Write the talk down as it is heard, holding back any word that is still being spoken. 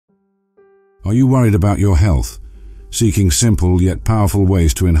Are you worried about your health, seeking simple yet powerful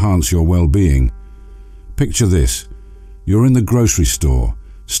ways to enhance your well-being? Picture this. You're in the grocery store,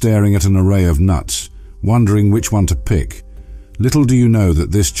 staring at an array of nuts, wondering which one to pick. Little do you know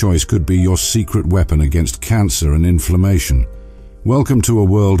that this choice could be your secret weapon against cancer and inflammation. Welcome to a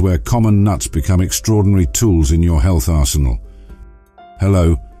world where common nuts become extraordinary tools in your health arsenal.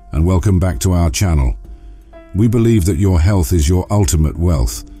 Hello, and welcome back to our channel. We believe that your health is your ultimate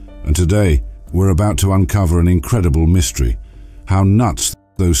wealth, and today we're about to uncover an incredible mystery: how nuts,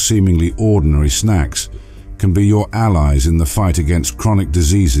 those seemingly ordinary snacks, can be your allies in the fight against chronic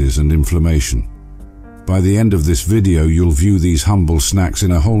diseases and inflammation. By the end of this video, you'll view these humble snacks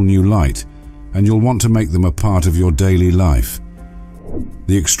in a whole new light, and you'll want to make them a part of your daily life.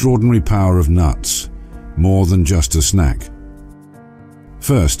 The extraordinary power of nuts, more than just a snack.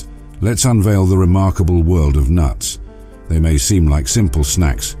 First, let's unveil the remarkable world of nuts. They may seem like simple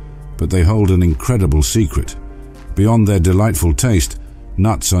snacks, but they hold an incredible secret. Beyond their delightful taste,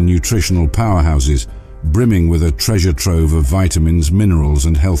 nuts are nutritional powerhouses, brimming with a treasure trove of vitamins, minerals,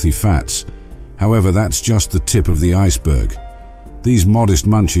 and healthy fats. However, that's just the tip of the iceberg. These modest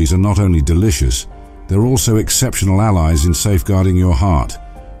munchies are not only delicious, they're also exceptional allies in safeguarding your heart,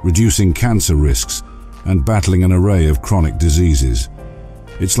 reducing cancer risks, and battling an array of chronic diseases.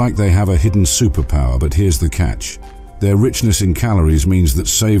 It's like they have a hidden superpower, but here's the catch. Their richness in calories means that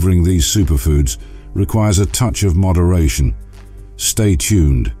savoring these superfoods requires a touch of moderation. Stay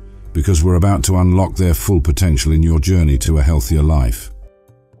tuned, because we're about to unlock their full potential in your journey to a healthier life.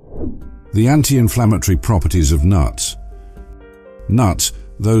 The anti-inflammatory properties of nuts. Nuts,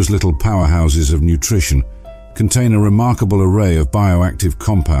 those little powerhouses of nutrition, contain a remarkable array of bioactive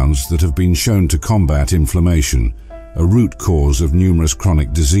compounds that have been shown to combat inflammation, a root cause of numerous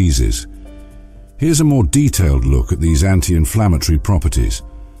chronic diseases. Here's a more detailed look at these anti-inflammatory properties.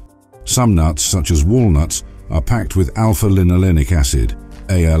 Some nuts, such as walnuts, are packed with alpha-linolenic acid,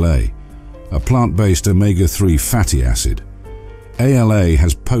 ALA, a plant-based omega-3 fatty acid. ALA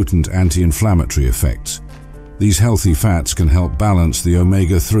has potent anti-inflammatory effects. These healthy fats can help balance the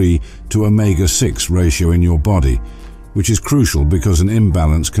omega-3 to omega-6 ratio in your body, which is crucial because an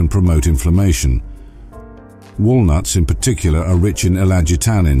imbalance can promote inflammation. Walnuts in particular are rich in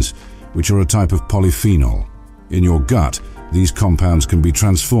elagitanins, which are a type of polyphenol. In your gut, these compounds can be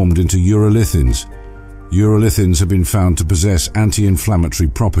transformed into urolithins. Urolithins have been found to possess anti-inflammatory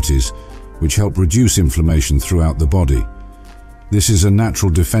properties, which help reduce inflammation throughout the body. This is a natural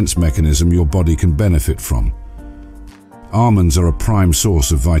defense mechanism your body can benefit from. Almonds are a prime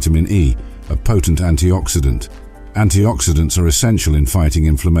source of vitamin E, a potent antioxidant. Antioxidants are essential in fighting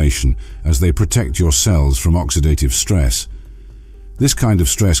inflammation as they protect your cells from oxidative stress. This kind of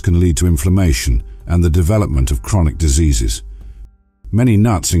stress can lead to inflammation and the development of chronic diseases. Many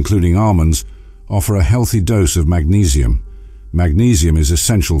nuts, including almonds, offer a healthy dose of magnesium. Magnesium is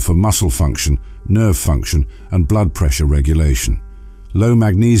essential for muscle function, nerve function, and blood pressure regulation. Low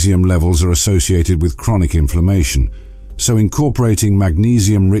magnesium levels are associated with chronic inflammation, so incorporating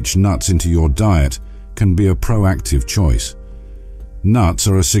magnesium-rich nuts into your diet can be a proactive choice. Nuts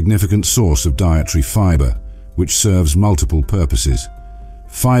are a significant source of dietary fiber, which serves multiple purposes.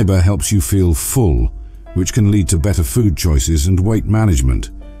 Fiber helps you feel full, which can lead to better food choices and weight management.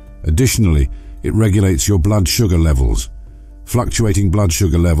 Additionally, it regulates your blood sugar levels. Fluctuating blood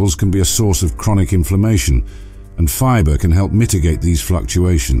sugar levels can be a source of chronic inflammation, and fiber can help mitigate these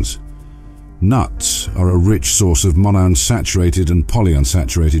fluctuations. Nuts are a rich source of monounsaturated and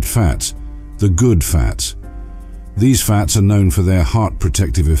polyunsaturated fats, the good fats. These fats are known for their heart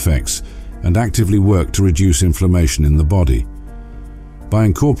protective effects and actively work to reduce inflammation in the body. By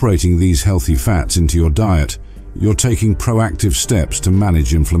incorporating these healthy fats into your diet, you're taking proactive steps to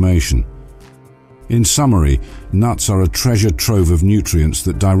manage inflammation. In summary, nuts are a treasure trove of nutrients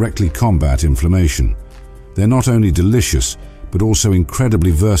that directly combat inflammation. They're not only delicious, but also incredibly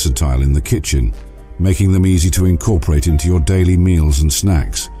versatile in the kitchen, making them easy to incorporate into your daily meals and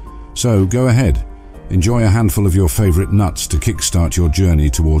snacks. So go ahead, enjoy a handful of your favorite nuts to kickstart your journey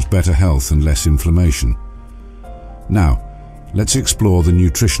towards better health and less inflammation. Now, let's explore the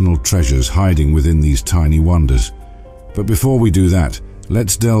nutritional treasures hiding within these tiny wonders. But before we do that,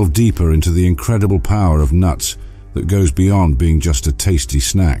 let's delve deeper into the incredible power of nuts that goes beyond being just a tasty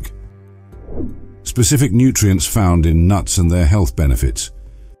snack. Specific nutrients found in nuts and their health benefits.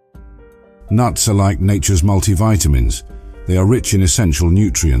 Nuts are like nature's multivitamins. They are rich in essential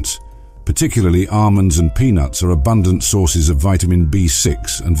nutrients. Particularly almonds and peanuts are abundant sources of vitamin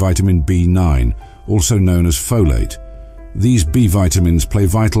B6 and vitamin B9, also known as folate. These B vitamins play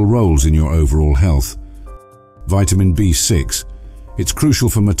vital roles in your overall health. Vitamin B6 It's crucial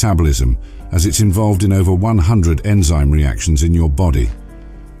for metabolism as it's involved in over 100 enzyme reactions in your body.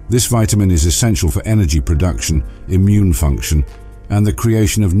 This vitamin is essential for energy production, immune function, and the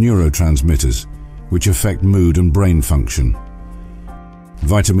creation of neurotransmitters, which affect mood and brain function.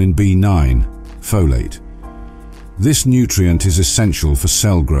 Vitamin B9, folate. This nutrient is essential for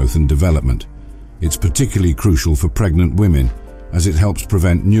cell growth and development. It's particularly crucial for pregnant women as it helps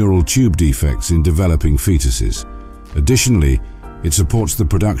prevent neural tube defects in developing fetuses. Additionally, it supports the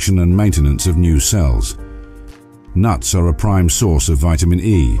production and maintenance of new cells. Nuts are a prime source of vitamin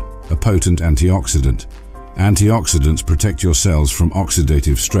E, a potent antioxidant. Antioxidants protect your cells from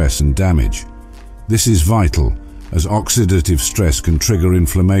oxidative stress and damage. This is vital, as oxidative stress can trigger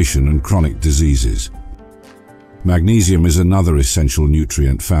inflammation and chronic diseases. Magnesium is another essential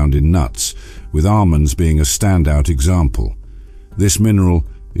nutrient found in nuts, with almonds being a standout example. This mineral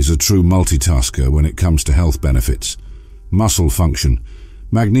is a true multitasker when it comes to health benefits. Muscle function.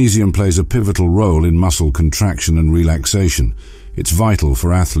 Magnesium plays a pivotal role in muscle contraction and relaxation. It's vital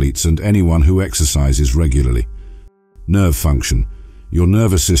for athletes and anyone who exercises regularly. Nerve function. Your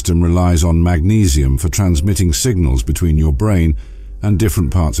nervous system relies on magnesium for transmitting signals between your brain and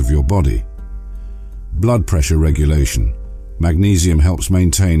different parts of your body. Blood pressure regulation. Magnesium helps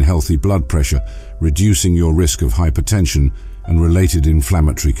maintain healthy blood pressure, reducing your risk of hypertension and related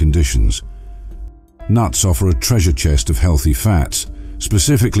inflammatory conditions. Nuts offer a treasure chest of healthy fats,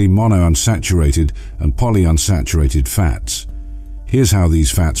 specifically monounsaturated and polyunsaturated fats. Here's how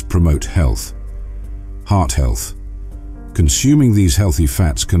these fats promote health. Heart health. Consuming these healthy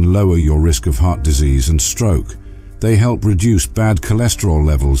fats can lower your risk of heart disease and stroke. They help reduce bad cholesterol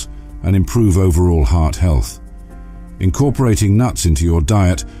levels and improve overall heart health. Incorporating nuts into your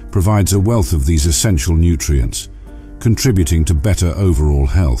diet provides a wealth of these essential nutrients, contributing to better overall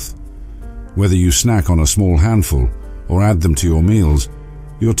health. Whether you snack on a small handful or add them to your meals,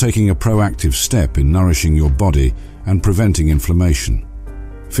 you're taking a proactive step in nourishing your body and preventing inflammation.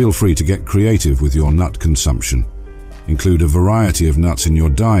 Feel free to get creative with your nut consumption. Include a variety of nuts in your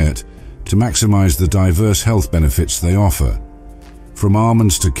diet to maximize the diverse health benefits they offer. From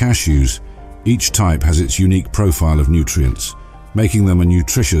almonds to cashews, each type has its unique profile of nutrients, making them a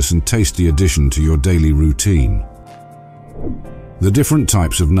nutritious and tasty addition to your daily routine. The different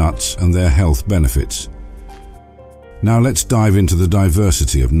types of nuts and their health benefits. Now let's dive into the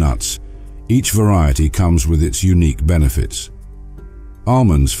diversity of nuts. Each variety comes with its unique benefits.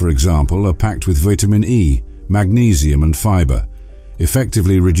 Almonds, for example, are packed with vitamin E, magnesium and fiber,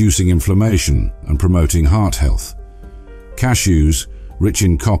 effectively reducing inflammation and promoting heart health. Cashews, rich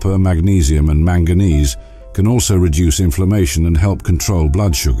in copper, magnesium and manganese, can also reduce inflammation and help control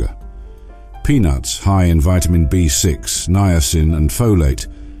blood sugar. Peanuts, high in vitamin B6, niacin and folate,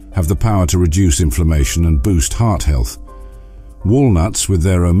 have the power to reduce inflammation and boost heart health. Walnuts, with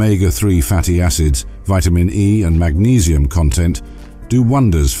their omega-3 fatty acids, vitamin E and magnesium content, do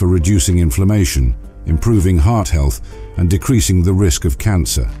wonders for reducing inflammation, improving heart health and decreasing the risk of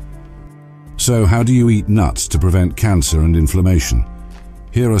cancer. So how do you eat nuts to prevent cancer and inflammation?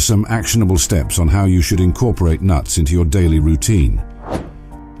 Here are some actionable steps on how you should incorporate nuts into your daily routine.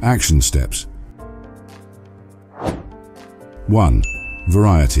 Action steps. 1.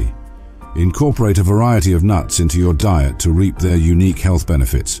 Variety. Incorporate a variety of nuts into your diet to reap their unique health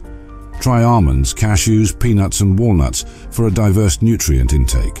benefits. Try almonds, cashews, peanuts and walnuts for a diverse nutrient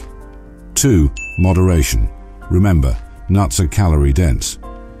intake. 2. Moderation. Remember, nuts are calorie dense.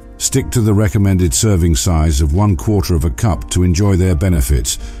 Stick to the recommended serving size of 1/4 of a cup to enjoy their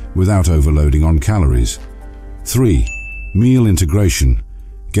benefits without overloading on calories. 3. Meal integration.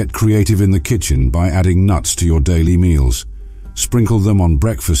 Get creative in the kitchen by adding nuts to your daily meals. Sprinkle them on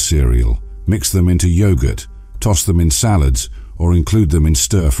breakfast cereal, mix them into yogurt, toss them in salads, or include them in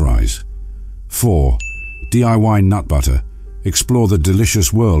stir-fries. 4. DIY nut butter. Explore the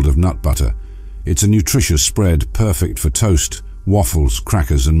delicious world of nut butter. It's a nutritious spread perfect for toast, waffles,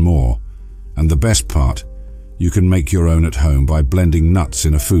 crackers and more. And the best part, you can make your own at home by blending nuts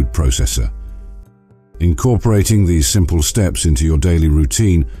in a food processor. Incorporating these simple steps into your daily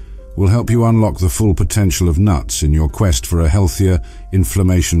routine will help you unlock the full potential of nuts in your quest for a healthier,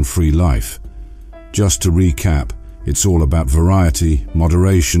 inflammation-free life. Just to recap, it's all about variety,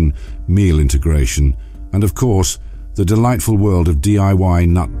 moderation, meal integration, and of course, the delightful world of DIY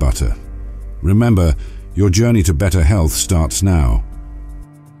nut butter. Remember, your journey to better health starts now.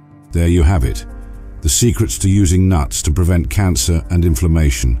 There you have it, the secrets to using nuts to prevent cancer and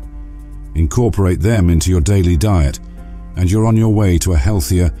inflammation. Incorporate them into your daily diet, and you're on your way to a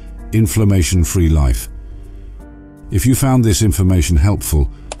healthier, inflammation-free life. If you found this information helpful,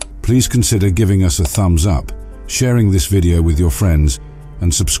 please consider giving us a thumbs up, sharing this video with your friends,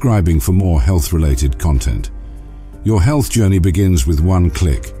 and subscribing for more health-related content. Your health journey begins with one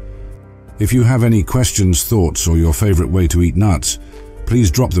click. If you have any questions, thoughts, or your favorite way to eat nuts, please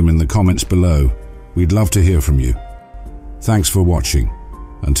drop them in the comments below. We'd love to hear from you. Thanks for watching.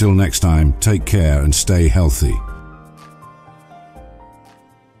 Until next time, take care and stay healthy.